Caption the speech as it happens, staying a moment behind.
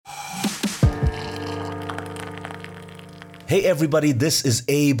Hey everybody, this is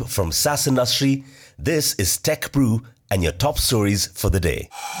Abe from SaaS Industry. This is Tech Brew and your top stories for the day.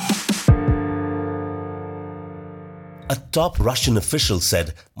 A top Russian official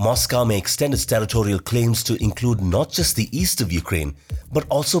said Moscow may extend its territorial claims to include not just the east of Ukraine, but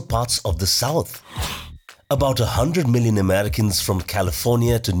also parts of the south. About 100 million Americans from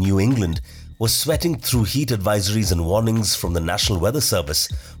California to New England were sweating through heat advisories and warnings from the National Weather Service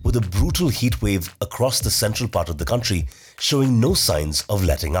with a brutal heat wave across the central part of the country, showing no signs of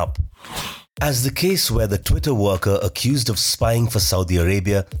letting up. As the case where the Twitter worker accused of spying for Saudi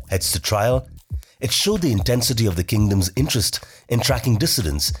Arabia heads to trial, it showed the intensity of the kingdom's interest in tracking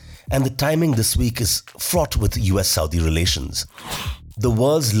dissidents, and the timing this week is fraught with US-Saudi relations. The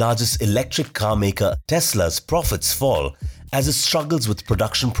world's largest electric car maker Tesla's profits fall as it struggles with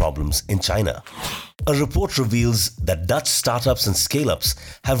production problems in China. A report reveals that Dutch startups and scale-ups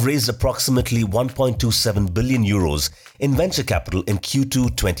have raised approximately 1.27 billion euros in venture capital in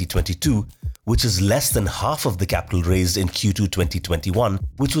Q2 2022, which is less than half of the capital raised in Q2 2021,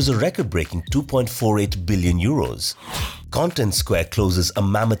 which was a record-breaking 2.48 billion euros. Content Square closes a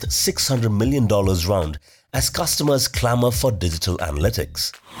mammoth $600 million round as customers clamor for digital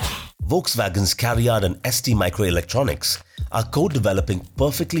analytics. Volkswagen's CARIAD and ST Microelectronics are co-developing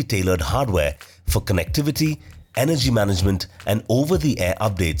perfectly tailored hardware for connectivity, energy management, and over-the-air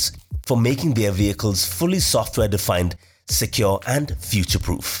updates for making their vehicles fully software-defined, secure, and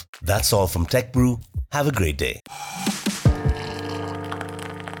future-proof. That's all from Tech Brew. Have a great day.